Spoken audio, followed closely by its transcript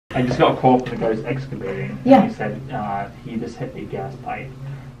I just got a call from the guy who's excavating. Yeah. He said he just hit a gas pipe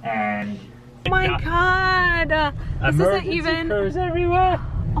and... Oh my god! This isn't even... Cars everywhere.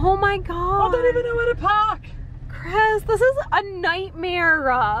 Oh my god! I don't even know where to park! Chris, this is a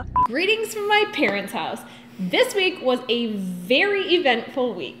nightmare! Greetings from my parents' house. This week was a very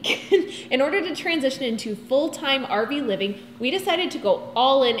eventful week. In order to transition into full-time RV living, we decided to go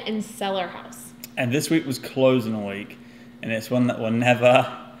all in and sell our house. And this week was closing week, and it's one that we'll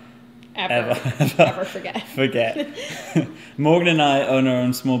never ever forget. Morgan and I own our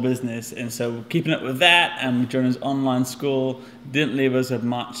own small business, and so keeping up with that and Jonah's online school didn't leave us with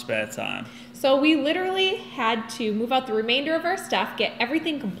much spare time. So we literally had to move out the remainder of our stuff, get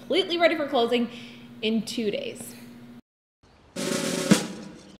everything completely ready for closing in 2 days.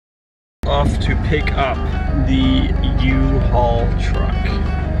 Off to pick up the U-Haul truck.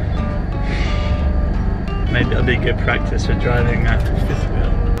 Maybe that'll be good practice for driving that fifth wheel.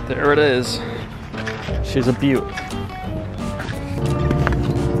 There it is. She's a beaut.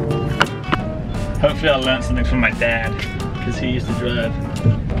 Hopefully I'll learn something from my dad, because he used to drive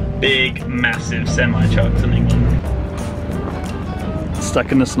big, massive semi-trucks in England.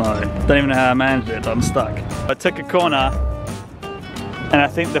 Stuck in the snow. Don't even know how I managed it, but I'm stuck. I took a corner, and I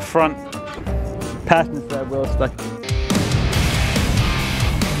think the front passenger side wheel stuck.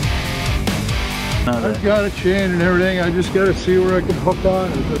 I've got a chain and everything, I just gotta see where I can hook on.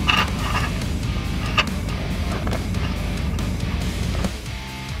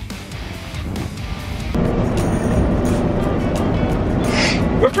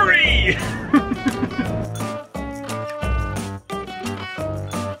 We're free!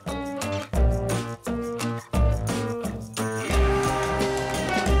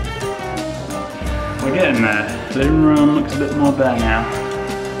 We're getting there. Living room looks a bit more bare now.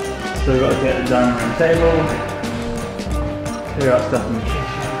 So we've got to get the dining room table, clear out stuff in the kitchen.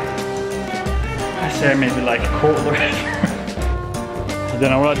 I say maybe like a quarter of the way. I don't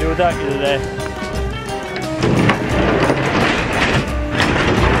know what I'll do without you today.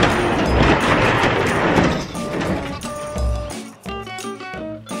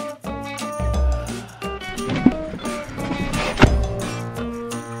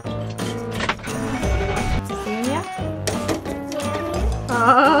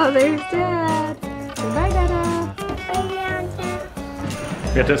 Oh, there's Dad. Say bye, Dada.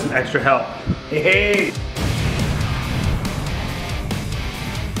 We got to some extra help. Hey!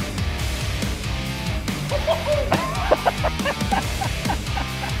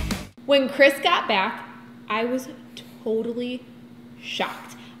 When Chris got back, I was totally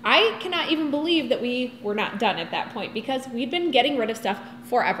shocked. I cannot even believe that we were not done at that point because we'd been getting rid of stuff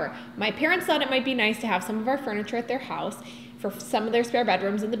forever. My parents thought it might be nice to have some of our furniture at their house for some of their spare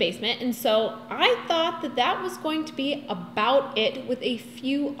bedrooms in the basement, and so I thought that that was going to be about it with a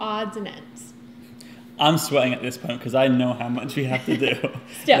few odds and ends. I'm sweating at this point because I know how much we have to do.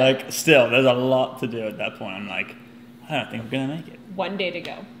 Still, there's a lot to do at that point. I'm like, I don't think we're gonna make it. 1 day to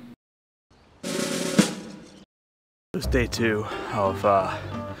go. It's day 2 of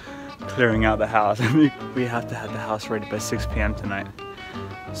clearing out the house. We have to have the house ready by 6 p.m. tonight.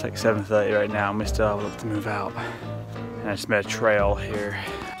 It's like 7:30 right now, and we still have a lot to move out. And I just made a trail here.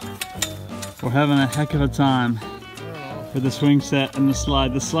 We're having a heck of a time with the swing set and the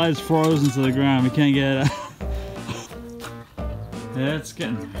slide. The slide's frozen to the ground. We can't get it out. Yeah, it's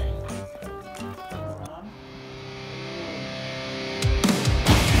getting there.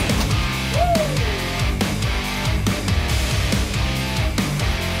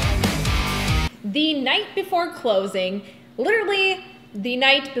 The night before closing, literally the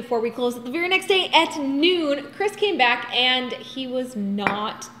night before we closed it, the very next day at noon, Chris came back and he was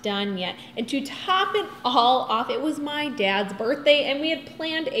not done yet. And to top it all off, it was my dad's birthday and we had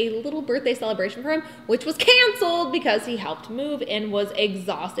planned a little birthday celebration for him, which was canceled because he helped move and was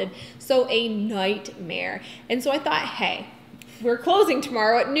exhausted. So a nightmare. And so I thought, hey, we're closing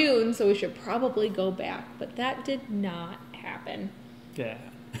tomorrow at noon, so we should probably go back. But that did not happen. Yeah.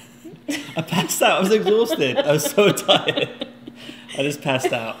 I passed out. I was exhausted. I was so tired. I just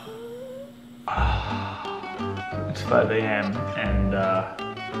passed out. It's 5 a.m. and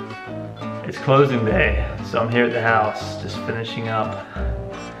it's closing day, so I'm here at the house just finishing up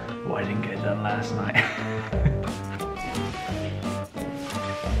what I didn't get done last night.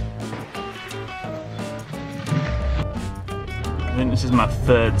 I think this is my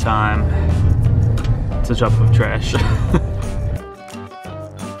 3rd time to drop off trash.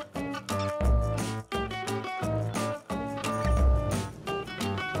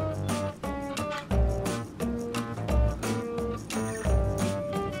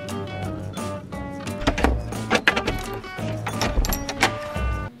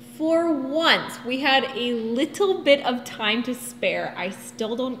 once we had a little bit of time to spare. I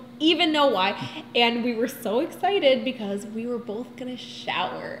still don't even know why. And we were so excited because we were both gonna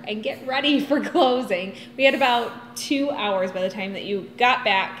shower and get ready for closing. We had about 2 hours by the time that you got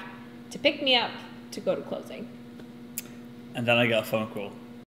back to pick me up to go to closing. And then I got a phone call.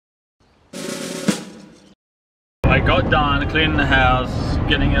 I got done cleaning the house,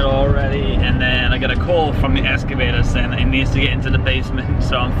 getting it all ready, and then I got a call from the excavator saying that it needs to get into the basement.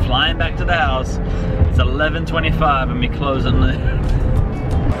 So I'm flying back to the house. It's 11:25 and we close on the... Go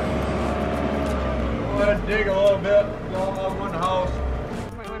ahead and dig a little bit. Y'all have one house.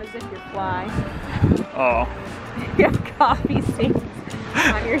 You might want to zip your fly. Oh. You have coffee stains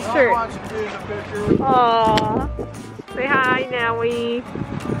on your shirt. I want you to be in the picture. Aww. Say hi, Nowie.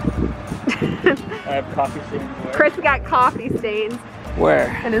 I have coffee stains where? Chris got coffee stains Where?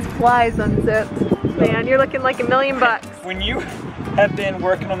 and his fly's unzipped. Man, you're looking like $1 million. When you have been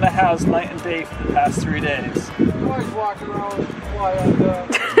working on the house night and day for the past 3 days. Always walking around with a fly on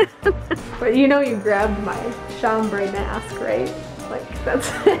the... But you know you grabbed my chambray mask, right? Like, that's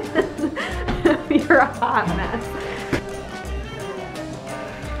you're a hot mess.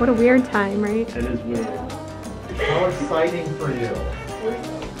 What a weird time, right? It is weird. How exciting for you.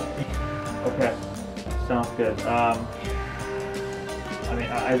 Okay, sounds good. I mean,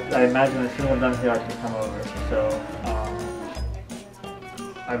 I imagine as soon as I'm done here, I can come over. So,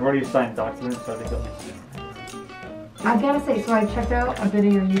 I've already signed documents, so I think it'll be soon. I gotta say, so I checked out a bit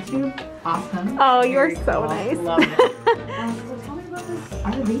of your YouTube. Awesome. Oh, you're Very so cool. nice. Love it. So tell me about this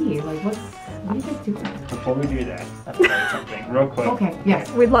RV. Like, what are you guys doing? Before we do that, I have to tell you something real quick. Okay,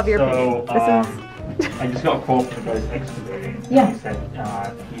 yes. We'd love your So, opinion. I just got a call from the guy's excavating. Yeah. He said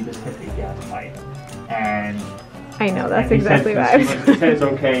he just hit the gas pipe. And I know, that's and he said exactly what I was consumers- He said it's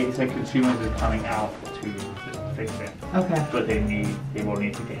okay. He said consumers are coming out to fix it. Okay. But they will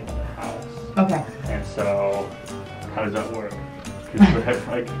need to get into the house. Okay. And so, how does that work?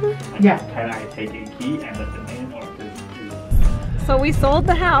 Like, Yeah. can I take a key and let them in, or So we sold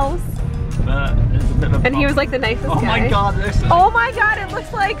the house, It's a bit of a and he was like the nicest Oh guy. my god, this is... Oh my god, it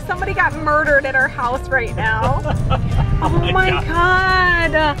looks like somebody got murdered at our house right now. Oh my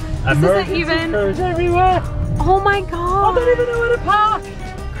god. This isn't even... everywhere. Oh my god. I don't even know where to park.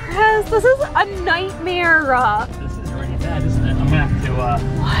 Chris, this is a nightmare. This is really bad, isn't it? I'm gonna have to,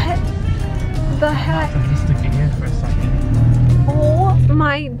 What the heck? just stick it here for a second. Oh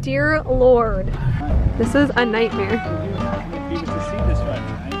my dear lord. This is a nightmare. You to see this right now.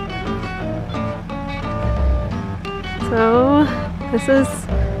 So, this is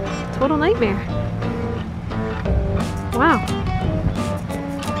total nightmare. Wow.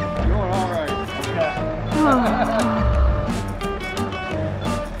 You're all right.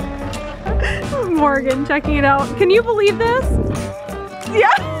 Oh. Morgan checking it out. Can you believe this?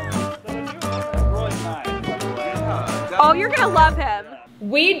 Yeah. Oh, you're gonna love him.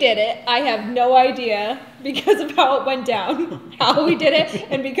 We did it. I have no idea because of how it went down, how we did it,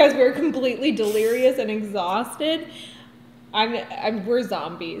 and because we were completely delirious and exhausted. We're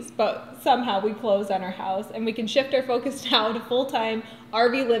zombies, but somehow we closed on our house and we can shift our focus now to full-time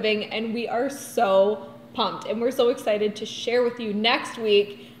RV living, and we are so pumped and we're so excited to share with you next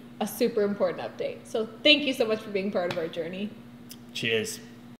week a super important update. So thank you so much for being part of our journey. Cheers.